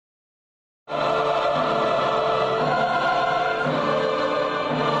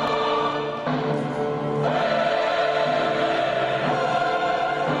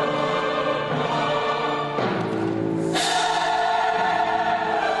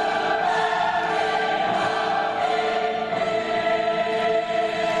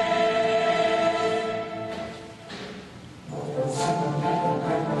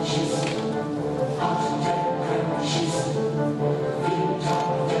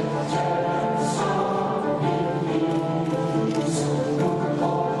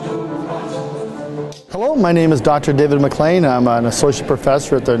My name is Dr. David McLean. I'm an associate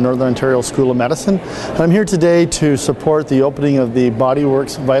professor at the Northern Ontario School of Medicine. And I'm here today to support the opening of the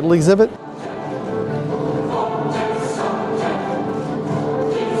Bodyworks Vital exhibit.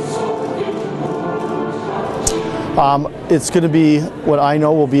 It's going to be what I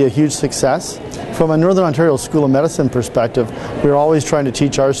know will be a huge success. From a Northern Ontario School of Medicine perspective, we're always trying to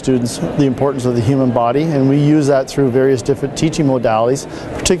teach our students the importance of the human body, and we use that through various different teaching modalities,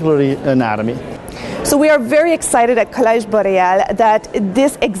 particularly anatomy. So we are very excited at Collège Boréal that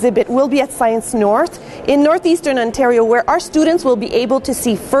this exhibit will be at Science North in northeastern Ontario, where our students will be able to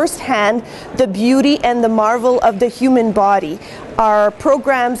see firsthand the beauty and the marvel of the human body. Our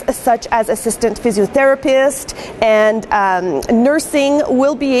programs such as assistant physiotherapist and nursing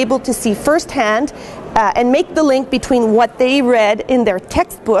will be able to see firsthand and make the link between what they read in their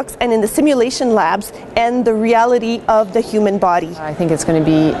textbooks and in the simulation labs and the reality of the human body. I think it's going to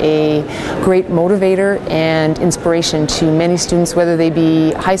be a great motivator and inspiration to many students, whether they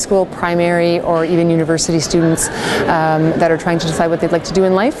be high school, primary, or even university students that are trying to decide what they'd like to do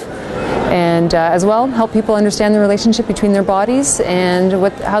in life. And as well, help people understand the relationship between their bodies and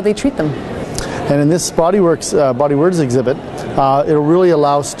how they treat them. And in this Bodyworks exhibit, it'll really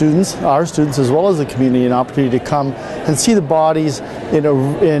allow students, our students as well as the community, an opportunity to come and see the bodies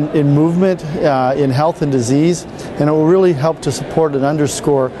in movement, in health and disease, and it will really help to support and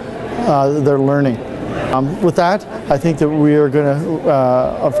underscore their learning. With that, I think that we are going to,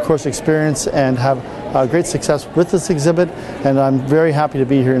 of course, experience and have great success with this exhibit, and I'm very happy to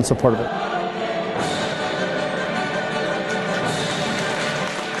be here in support of it.